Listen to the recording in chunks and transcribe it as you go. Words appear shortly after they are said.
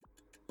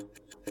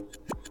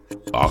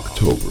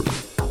October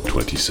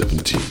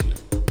 2017.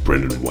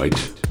 Brendan White,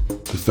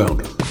 the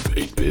founder of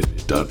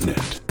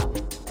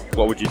 8bit.net.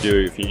 What would you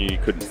do if you knew you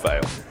couldn't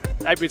fail?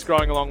 8bit's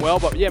growing along well,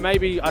 but yeah,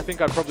 maybe I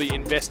think I'd probably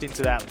invest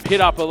into that.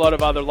 Hit up a lot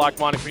of other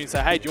like-minded communities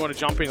and say, hey, do you want to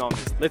jump in on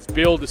this? Let's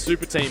build a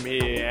super team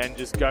here and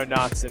just go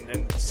nuts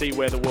and see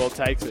where the world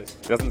takes us.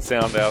 Doesn't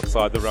sound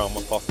outside the realm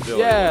of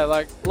possibility. Yeah,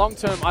 like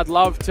long-term, I'd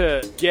love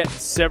to get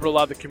several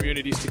other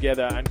communities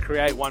together and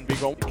create one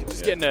big one.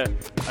 Just getting a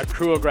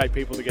crew of great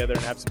people together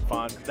and have some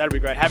fun. That'd be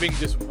great. Having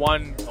just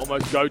one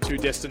almost go-to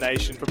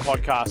destination for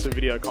podcasts, for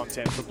video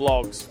content, for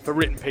blogs, for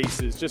written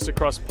pieces, just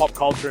across pop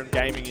culture and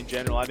gaming in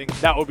general. I think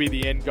that would be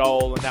the end goal.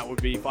 And that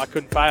would be, if I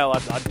couldn't fail,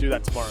 I'd do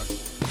that tomorrow.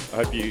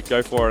 I hope you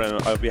go for it,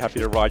 and I'll be happy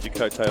to ride your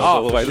coattails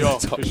all the way to the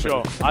top. For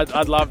sure.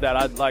 I'd love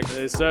that.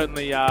 There's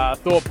certainly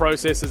thought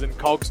processes and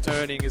cogs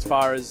turning as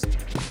far as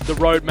the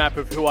roadmap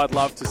of who I'd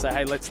love to say,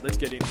 hey, let's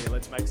get in here,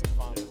 let's make some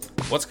fun.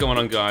 What's going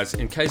on, guys?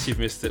 In case you've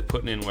missed it,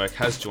 Putting In Work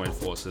has joined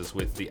forces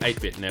with the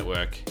 8bit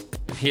Network.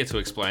 And here to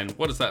explain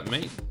what does that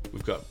mean,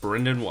 we've got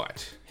Brendan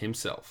White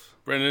himself.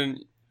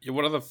 Brendan, you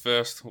are the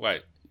first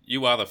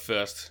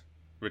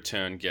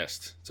return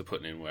guest to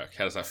Putting In Work.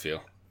 How does that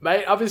feel?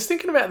 Mate, I was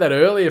thinking about that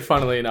earlier,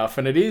 funnily enough,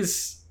 and it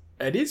is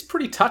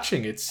pretty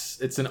touching. It's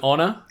an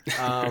honour.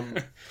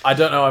 I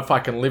don't know if I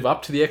can live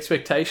up to the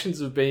expectations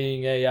of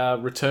being a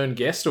return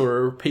guest or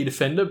a repeat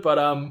offender, but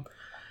I'm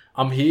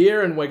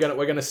here, and we're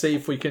gonna see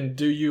if we can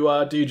do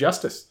you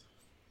justice.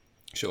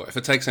 Sure. If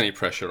it takes any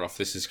pressure off,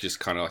 this is just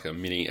kind of like a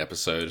mini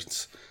episode.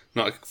 It's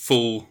not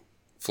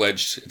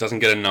full-fledged. It doesn't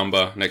get a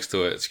number next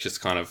to it. It's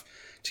just kind of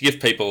to give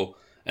people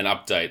an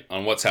update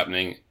on what's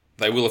happening.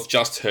 They will have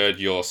just heard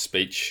your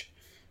speech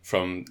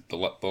from the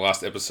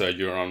last episode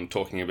you were on,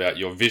 talking about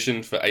your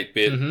vision for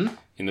 8bit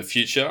in the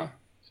future.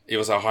 It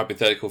was a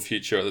hypothetical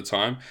future at the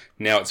time.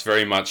 Now it's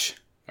very much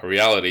a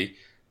reality.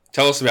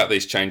 Tell us about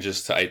these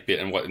changes to 8bit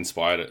and what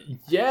inspired it.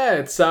 Yeah,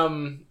 it's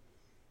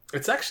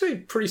actually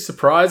pretty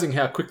surprising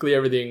how quickly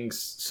everything's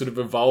sort of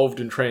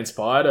evolved and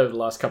transpired over the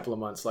last couple of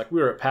months. Like,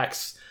 we were at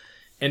PAX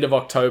end of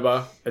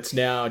October. It's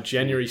now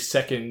January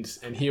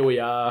 2nd, and here we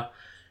are,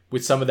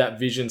 with some of that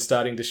vision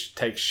starting to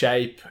take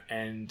shape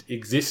and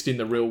exist in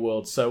the real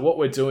world. So what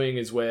we're doing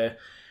is we're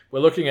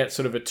looking at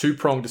sort of a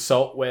two-pronged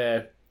assault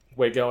where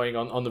we're going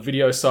on the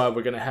video side.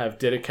 We're going to have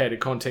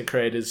dedicated content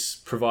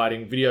creators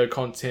providing video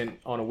content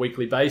on a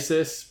weekly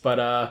basis.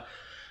 But I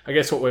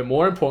guess what we're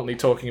more importantly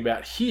talking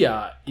about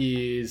here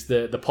is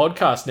the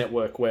podcast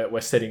network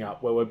we're setting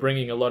up, where we're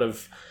bringing a lot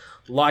of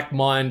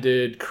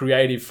like-minded,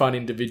 creative, fun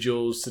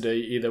individuals to do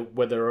either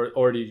whether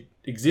already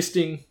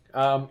existing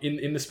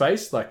in the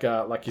space, like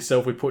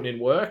yourself, we're Putting In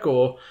Work,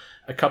 or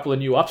a couple of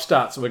new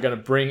upstarts that we're going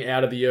to bring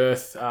out of the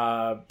earth,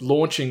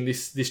 launching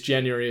this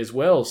January as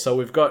well. So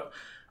we've got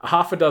a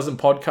half a dozen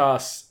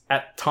podcasts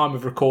at time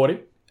of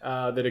recording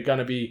that are going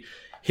to be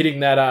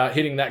hitting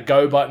that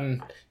go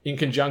button in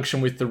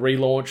conjunction with the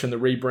relaunch and the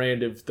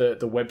rebrand of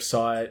the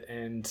website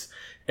and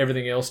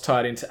everything else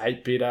tied into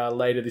 8bit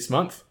later this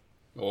month.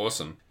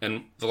 Awesome.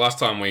 And the last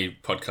time we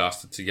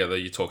podcasted together,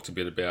 you talked a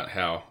bit about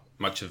how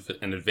much of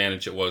an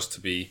advantage it was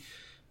to be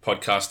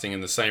podcasting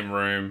in the same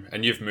room,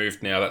 and you've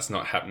moved now. That's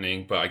not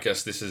happening, but I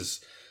guess this is,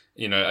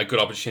 a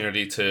good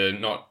opportunity to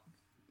not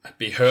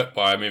be hurt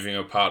by moving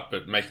apart,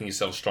 but making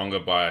yourself stronger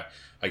by,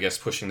 I guess,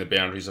 pushing the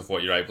boundaries of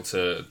what you're able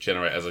to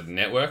generate as a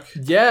network.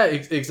 Yeah,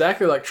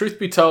 exactly. Like, truth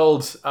be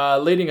told,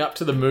 leading up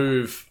to the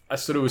move, I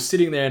sort of was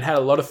sitting there and had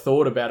a lot of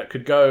thought about it. It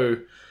could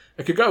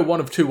go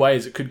one of two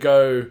ways. It could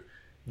go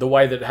the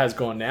way that it has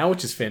gone now,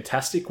 which is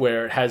fantastic,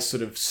 where it has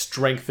sort of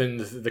strengthened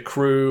the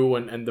crew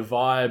and the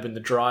vibe and the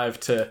drive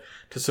to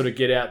sort of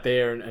get out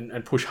there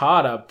and push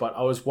harder. But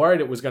I was worried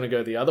it was going to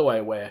go the other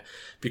way, where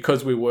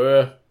because we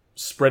were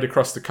spread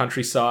across the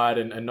countryside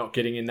and not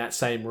getting in that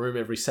same room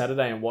every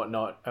Saturday and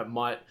whatnot, it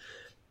might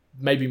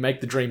maybe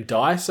make the dream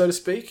die, so to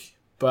speak.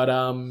 But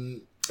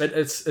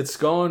it's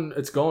gone.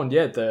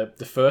 Yeah,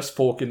 the first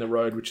fork in the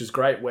road, which is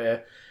great,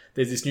 where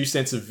there's this new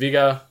sense of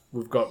vigor.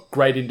 We've got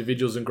great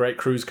individuals and great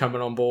crews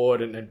coming on board,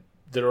 and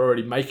they're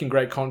already making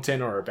great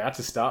content or are about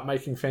to start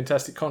making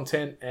fantastic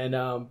content. And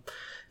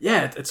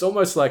it's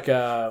almost like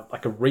a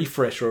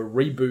refresh or a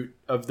reboot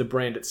of the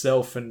brand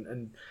itself.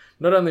 And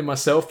not only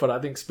myself, but I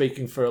think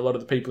speaking for a lot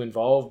of the people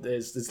involved,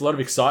 there's a lot of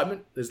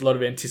excitement. There's a lot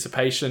of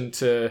anticipation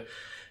to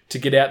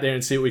get out there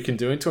and see what we can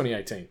do in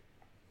 2018.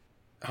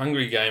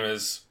 Hungry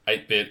Gamers,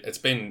 8bit, it's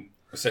been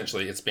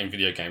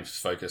video games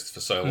focused for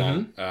so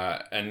long.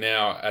 And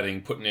now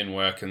adding Putting In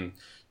Work and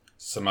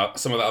some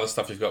of the other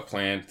stuff you've got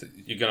planned,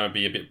 you're going to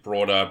be a bit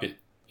broader, a bit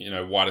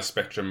wider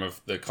spectrum of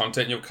the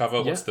content you'll cover.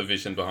 Yeah. What's the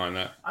vision behind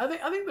that? I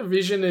think the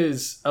vision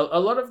is a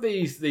lot of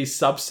these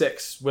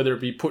subsects, whether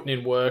it be Putting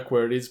In Work,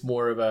 where it is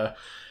more of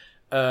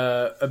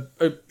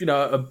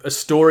a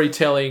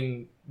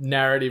storytelling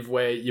narrative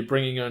where you're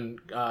bringing on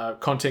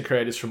content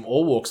creators from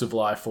all walks of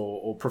life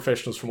or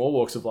professionals from all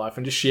walks of life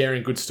and just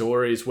sharing good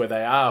stories where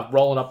they are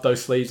rolling up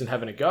those sleeves and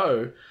having a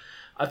go.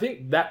 I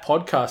think that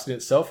podcast in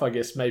itself, I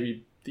guess,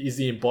 maybe is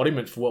the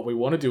embodiment for what we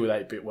want to do with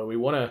 8bit, where we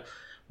want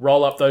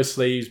roll up those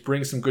sleeves,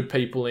 bring some good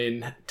people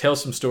in, tell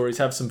some stories,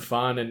 have some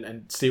fun,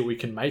 and see what we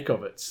can make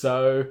of it.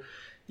 So,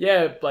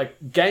 yeah, like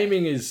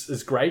gaming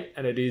is great,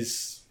 and it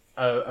is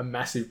a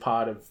massive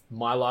part of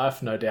my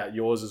life, no doubt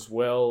yours as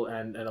well,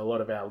 and a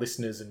lot of our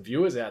listeners and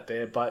viewers out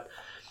there. But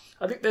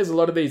I think there's a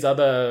lot of these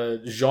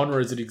other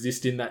genres that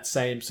exist in that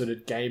same sort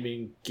of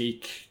gaming,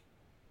 geek,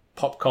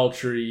 pop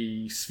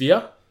culture-y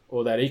sphere,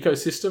 or that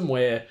ecosystem,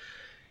 where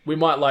we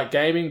might like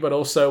gaming, but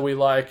also we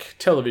like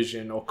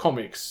television or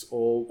comics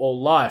or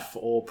life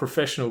or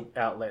professional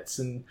outlets.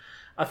 And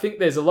I think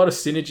there's a lot of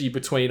synergy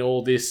between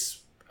all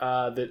this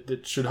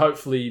that should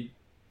hopefully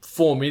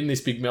form in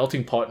this big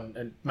melting pot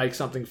and make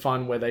something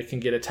fun where they can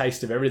get a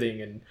taste of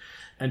everything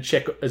and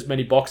check as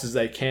many boxes as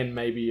they can,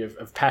 maybe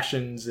of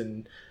passions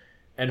and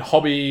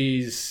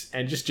hobbies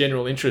and just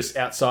general interests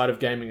outside of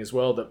gaming as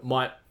well, that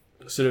might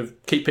sort of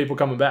keep people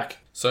coming back.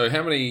 So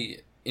how many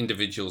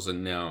individuals are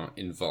now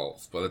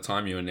involved? By the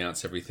time you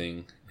announce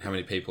everything, how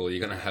many people are you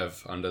going to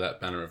have under that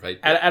banner of 8-bit?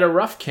 At a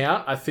rough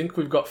count, I think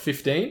we've got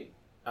 15.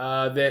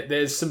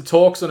 There's some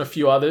talks on a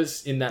few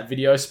others in that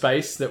video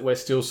space that we're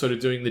still sort of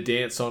doing the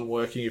dance on,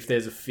 working if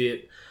there's a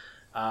fit,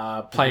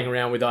 playing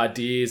around with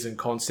ideas and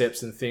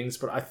concepts and things.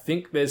 But I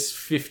think there's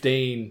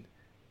 15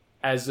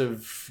 as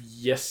of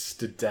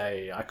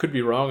yesterday. I could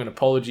be wrong, and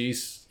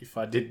apologies if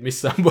I did miss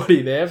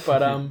somebody there.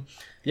 But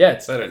yeah,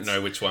 they don't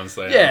know which ones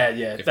they are.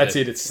 Yeah, that's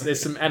it.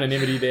 There's some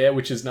anonymity there,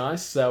 which is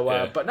nice.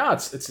 So, but no,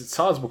 it's a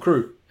sizable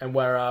crew, and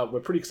we're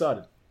pretty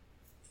excited.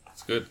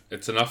 It's good.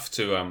 It's enough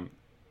to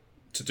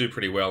do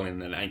pretty well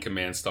in an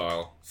Anchorman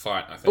style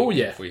fight, I think. Oh,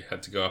 yeah. If we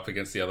had to go up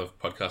against the other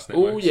podcast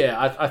networks. Oh,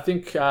 yeah. I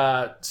think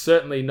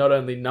certainly not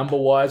only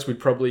number-wise, we'd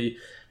probably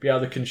be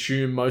able to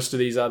consume most of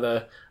these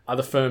other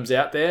firms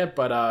out there,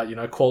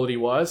 but,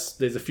 quality-wise,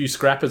 there's a few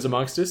scrappers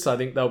amongst us. I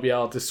think they'll be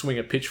able to swing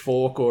a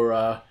pitchfork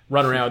or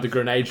run around with a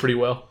grenade pretty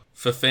well.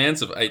 For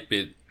fans of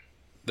 8-bit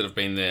that have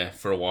been there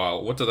for a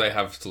while, what do they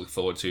have to look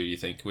forward to, you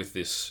think, with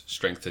this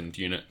strengthened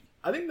unit?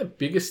 I think the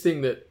biggest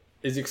thing that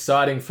is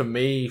exciting for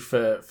me,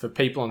 for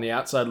people on the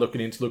outside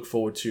looking in to look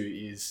forward to,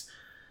 is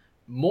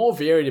more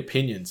varied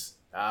opinions,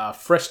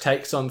 fresh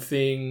takes on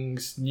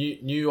things,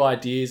 new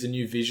ideas and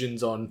new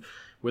visions on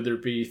whether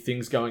it be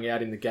things going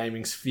out in the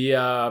gaming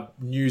sphere,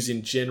 news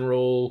in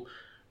general,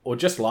 or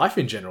just life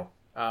in general.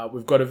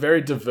 We've got a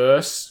very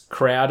diverse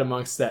crowd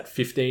amongst that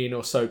 15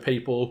 or so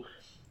people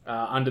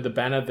under the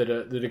banner that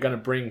are going to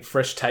bring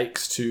fresh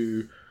takes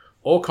to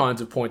all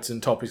kinds of points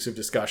and topics of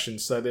discussion.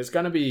 So there's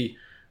going to be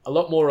a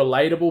lot more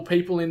relatable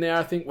people in there,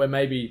 I think, where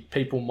maybe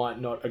people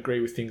might not agree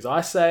with things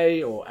I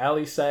say or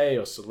Ali say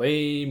or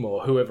Salim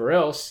or whoever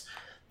else.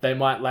 They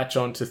might latch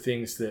on to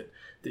things that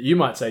you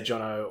might say,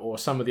 Jono, or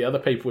some of the other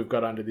people we've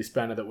got under this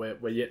banner that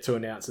we're yet to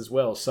announce as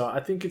well. So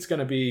I think it's going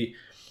to be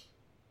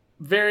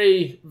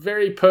very,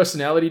 very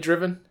personality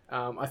driven.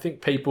 I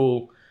think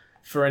people,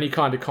 for any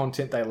kind of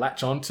content, they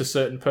latch on to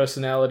certain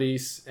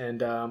personalities.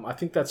 And I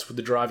think that's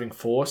the driving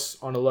force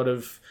on a lot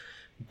of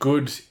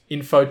good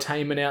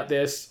infotainment out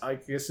there, I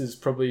guess, is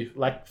probably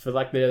for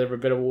lack of a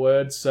better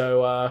word.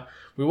 So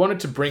we wanted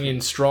to bring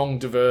in strong,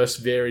 diverse,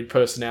 varied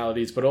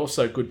personalities, but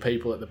also good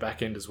people at the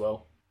back end as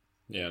well.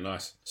 Yeah,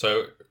 nice.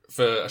 So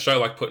for a show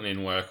like Putting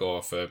In Work,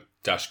 or for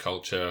Dash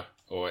Culture,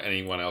 or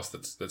anyone else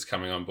that's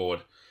coming on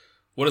board,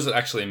 what does it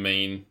actually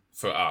mean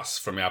for us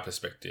from our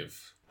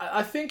perspective?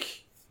 I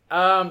think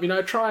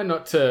try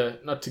not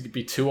to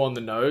be too on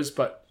the nose,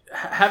 but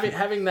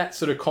having that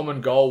sort of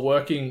common goal,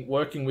 working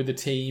with a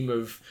team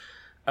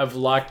of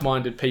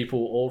like-minded people,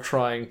 all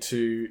trying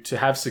to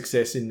have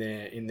success in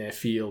their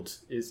field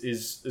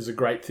is a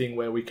great thing,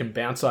 where we can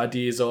bounce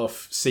ideas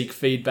off, seek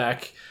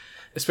feedback,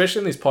 especially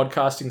in this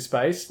podcasting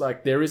space.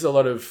 Like, there is a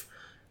lot of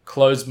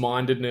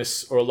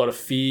closed-mindedness or a lot of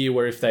fear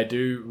where if they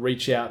do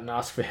reach out and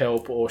ask for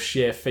help or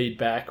share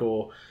feedback,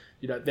 or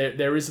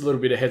there is a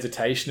little bit of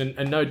hesitation,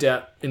 and no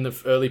doubt in the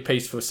early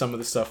piece for some of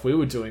the stuff we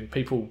were doing,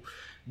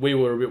 we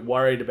were a bit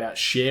worried about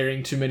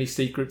sharing too many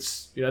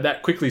secrets.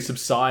 That quickly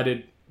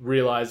subsided,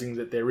 realizing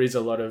that there is a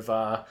lot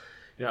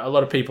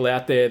of people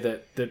out there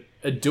that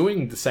are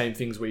doing the same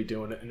things we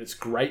do, and it's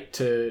great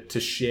to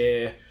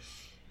share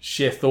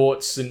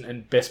thoughts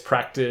and best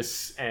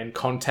practice and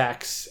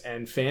contacts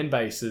and fan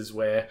bases,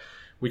 where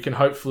we can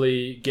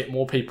hopefully get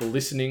more people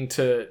listening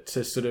to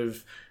sort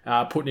of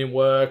Putting In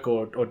Work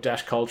or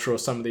Dash Culture or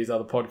some of these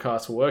other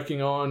podcasts we're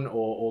working on,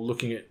 or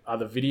looking at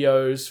other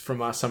videos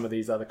from some of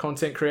these other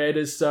content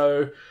creators.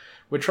 So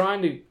we're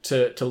trying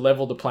to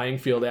level the playing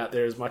field out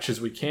there as much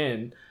as we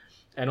can,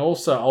 and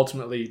also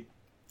ultimately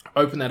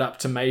open that up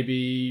to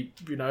maybe,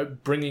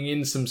 bringing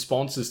in some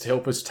sponsors to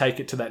help us take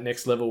it to that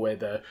next level, where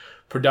the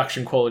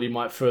production quality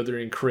might further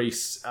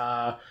increase,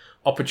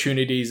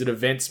 opportunities at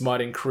events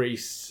might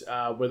increase,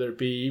 whether it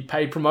be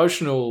paid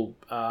promotional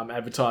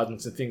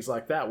advertisements and things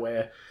like that,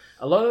 where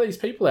a lot of these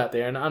people out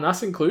there, and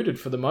us included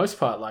for the most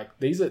part, like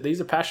these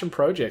are passion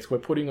projects. We're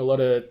putting a lot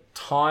of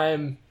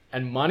time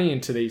and money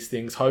into these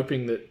things,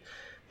 hoping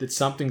that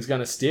something's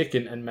going to stick,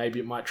 and maybe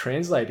it might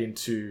translate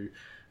into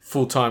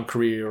full-time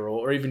career,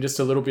 or even just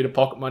a little bit of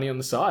pocket money on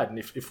the side. And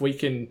if we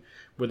can,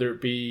 whether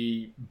it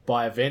be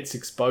by events,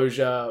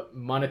 exposure,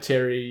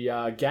 monetary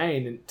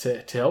gain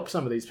to help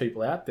some of these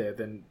people out there,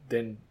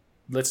 then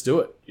let's do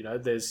it. You know,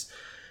 there's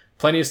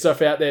plenty of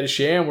stuff out there to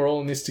share, and we're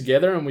all in this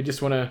together, and we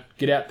just want to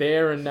get out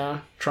there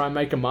and try and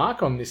make a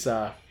mark on this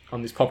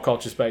pop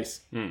culture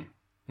space.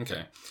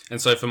 Okay. And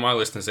so for my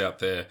listeners out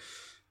there,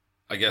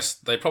 I guess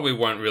they probably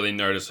won't really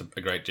notice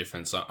a great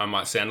difference. I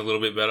might sound a little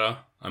bit better.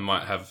 I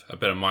might have a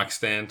better mic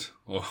stand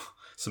or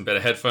some better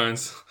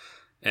headphones.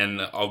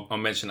 And I'll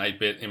mention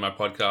 8-Bit in my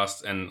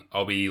podcast, and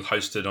I'll be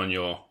hosted on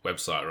your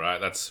website, right?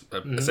 That's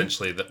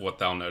essentially what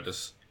they'll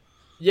notice.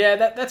 Yeah,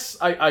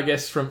 that's I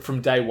guess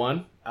from day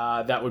one.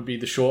 That would be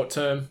the short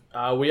term.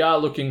 We are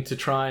looking to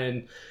try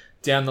and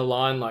down the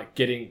line, like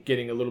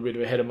getting a little bit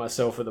ahead of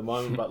myself at the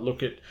moment, but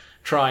look at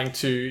trying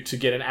to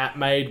get an app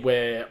made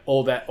where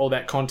all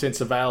that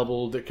content's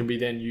available that can be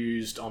then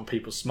used on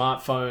people's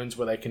smartphones,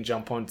 where they can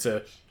jump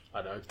onto,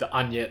 I don't know,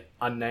 the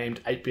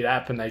unnamed 8-Bit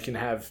app, and they can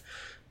have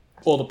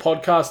all the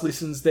podcast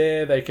listens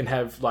there. They can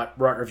have like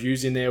write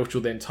reviews in there, which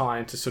will then tie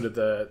into sort of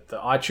the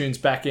iTunes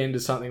back end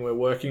of something we're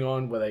working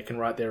on, where they can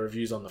write their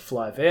reviews on the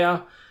fly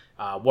there,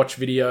 watch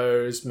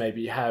videos,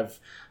 maybe have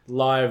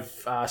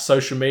live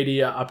social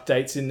media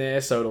updates in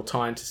there, so it'll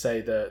tie into,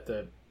 say,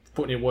 the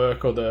Putting in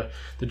Work or the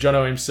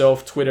Jono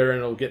himself Twitter, and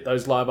it'll get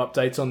those live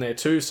updates on there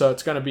too. So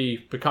it's going to be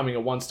becoming a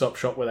one-stop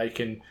shop where they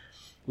can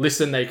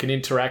listen, they can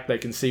interact, they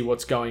can see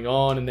what's going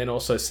on, and then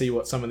also see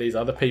what some of these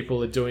other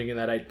people are doing in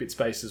that 8-Bit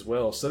space as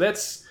well. So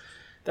that's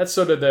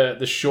sort of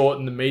the short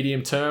and the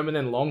medium term. And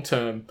then long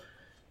term,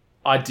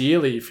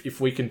 ideally,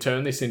 if we can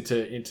turn this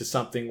into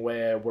something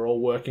where we're all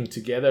working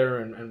together,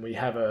 and we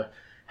have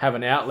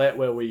an outlet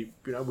where we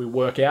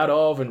work out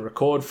of and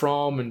record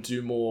from and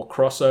do more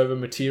crossover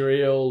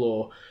material,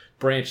 or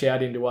branch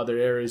out into other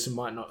areas that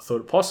might not have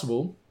thought it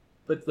possible,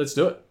 let's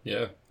do it.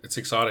 Yeah, it's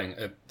exciting.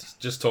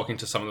 Just talking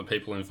to some of the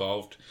people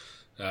involved,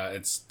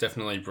 it's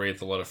definitely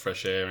breathed a lot of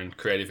fresh air and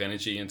creative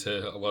energy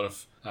into a lot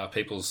of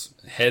people's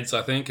heads,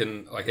 I think.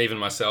 And like even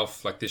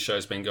myself, like this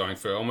show's been going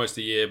for almost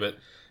a year, but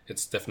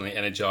it's definitely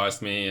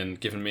energized me and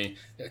given me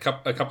a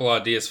couple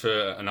ideas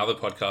for another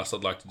podcast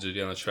I'd like to do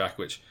down the track,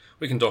 which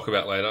we can talk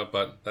about later,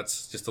 but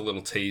that's just a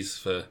little tease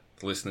for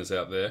the listeners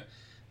out there.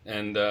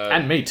 And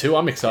me too,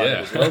 I'm excited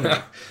as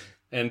well.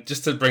 And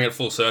just to bring it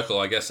full circle,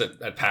 I guess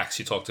at PAX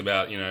you talked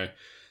about,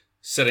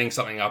 setting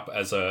something up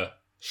as a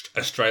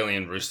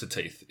Australian Rooster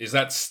Teeth. Is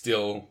that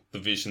still the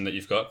vision that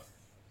you've got?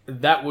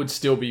 That would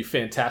still be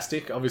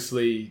fantastic.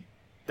 Obviously,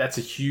 that's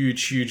a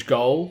huge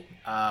goal.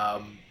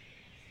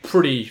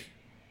 Pretty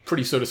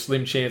sort of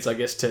slim chance, I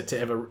guess, to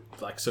ever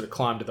like sort of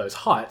climb to those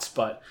heights.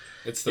 But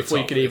it's the if top.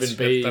 We could even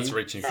be, that's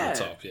reaching for the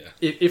top. Yeah.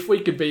 If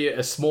we could be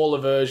a smaller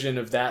version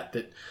of that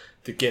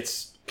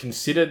gets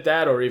considered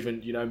that, or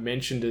even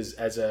mentioned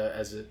as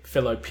a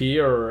fellow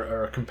peer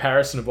or a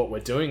comparison of what we're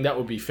doing, that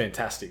would be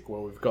fantastic.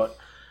 Where we've got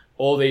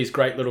all these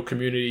great little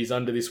communities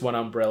under this one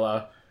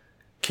umbrella,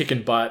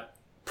 kicking butt,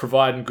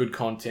 providing good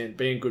content,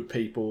 being good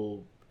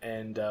people,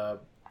 and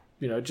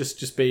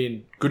just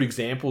being good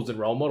examples and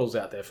role models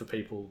out there for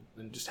people,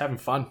 and just having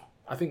fun.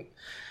 I think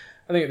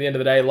at the end of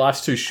the day,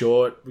 life's too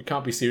short. We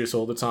can't be serious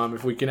all the time.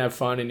 If we can have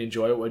fun and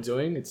enjoy what we're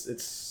doing,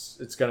 it's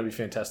going to be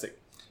fantastic.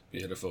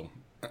 Beautiful.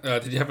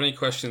 Did you have any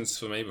questions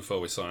for me before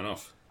we sign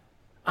off?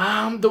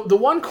 The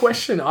one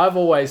question I've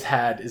always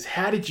had is,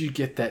 how did you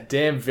get that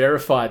damn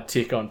verified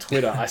tick on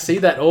Twitter? I see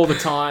that all the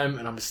time,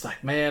 and I'm just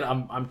like, man,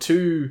 I'm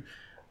too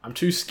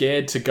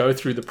scared to go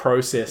through the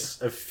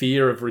process of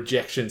fear of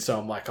rejection. So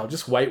I'm like, I'll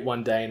just wait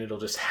one day and it'll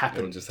just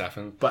happen. It'll just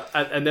happen. But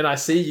and then I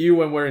see you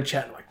when we're in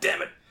chat, and I'm like,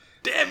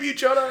 damn you,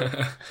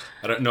 Jono.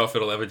 I don't know if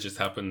it'll ever just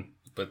happen,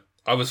 but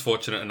I was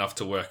fortunate enough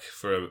to work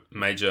for a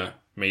major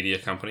media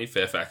company,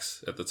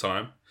 Fairfax, at the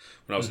time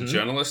when I was a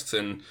journalist,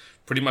 and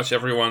pretty much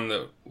everyone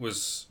that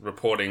was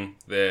reporting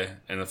there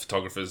and the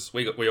photographers,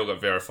 we all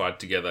got verified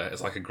together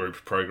as like a group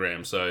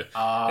program. So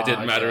it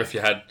didn't matter if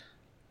you had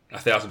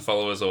 1,000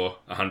 followers or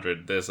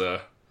 100. There's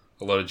a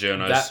lot of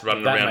journos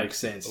running around. That makes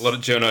sense. A lot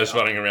of journos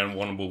running around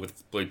Warrnambool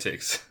with blue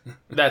ticks.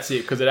 That's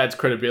it, because it adds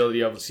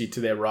credibility, obviously, to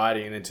their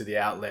writing and then to the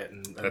outlet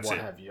and what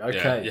have you. Okay,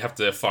 yeah, you have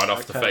to fight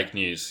off the fake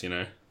news,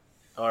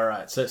 All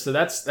right, so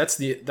that's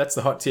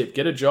the hot tip.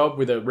 Get a job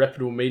with a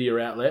reputable media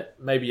outlet.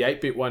 Maybe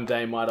 8-Bit one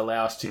day might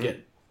allow us to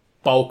get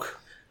bulk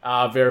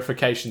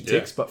verification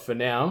ticks, but for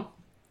now,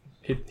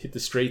 hit the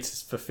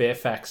streets for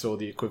Fairfax or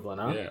the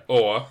equivalent, huh? Yeah,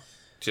 or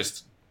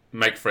just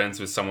make friends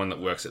with someone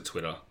that works at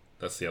Twitter.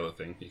 That's the other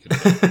thing you can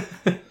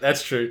do.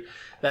 That's true.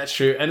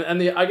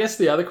 And I guess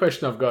the other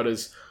question I've got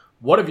is,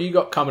 what have you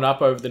got coming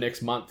up over the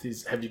next month?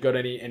 Have you got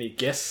any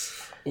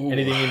guests? Ooh.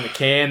 Anything in the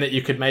can that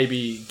you could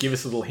maybe give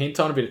us a little hint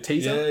on, a bit of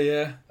teaser?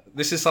 Yeah.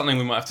 This is something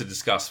we might have to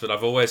discuss, but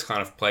I've always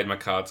kind of played my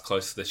cards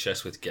close to the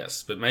chest with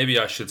guests. But maybe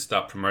I should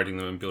start promoting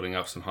them and building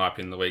up some hype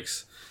in the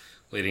weeks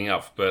leading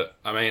up. But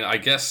I mean, I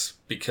guess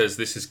because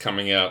this is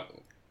coming out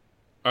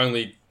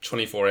only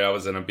 24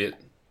 hours and a bit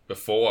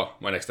before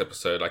my next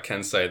episode, I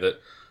can say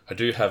that I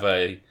do have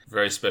a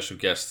very special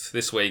guest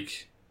this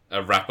week,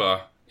 a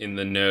rapper in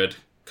the nerd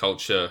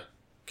culture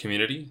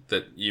community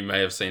that you may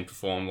have seen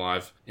perform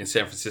live in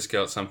San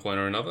Francisco at some point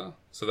or another.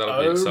 So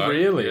that'll be exciting.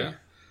 Really? Yeah.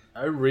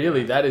 Oh,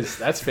 really?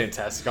 That's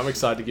fantastic. I'm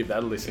excited to give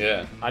that a listen.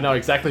 Yeah. I know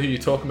exactly who you're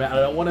talking about.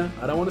 I don't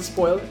want to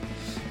spoil it.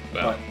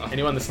 Well, But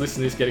anyone that's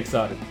listening to this, get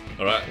excited.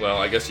 all right. Well,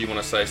 I guess you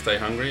want to say stay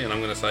hungry, and I'm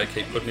going to say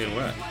keep putting in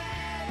work.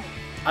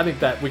 I think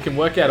that we can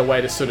work out a way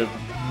to sort of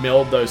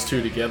meld those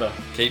two together.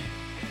 Keep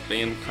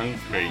being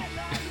hungry.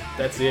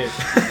 That's it.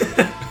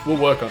 We'll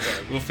work on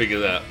something. We'll figure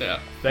that out.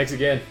 Thanks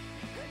again.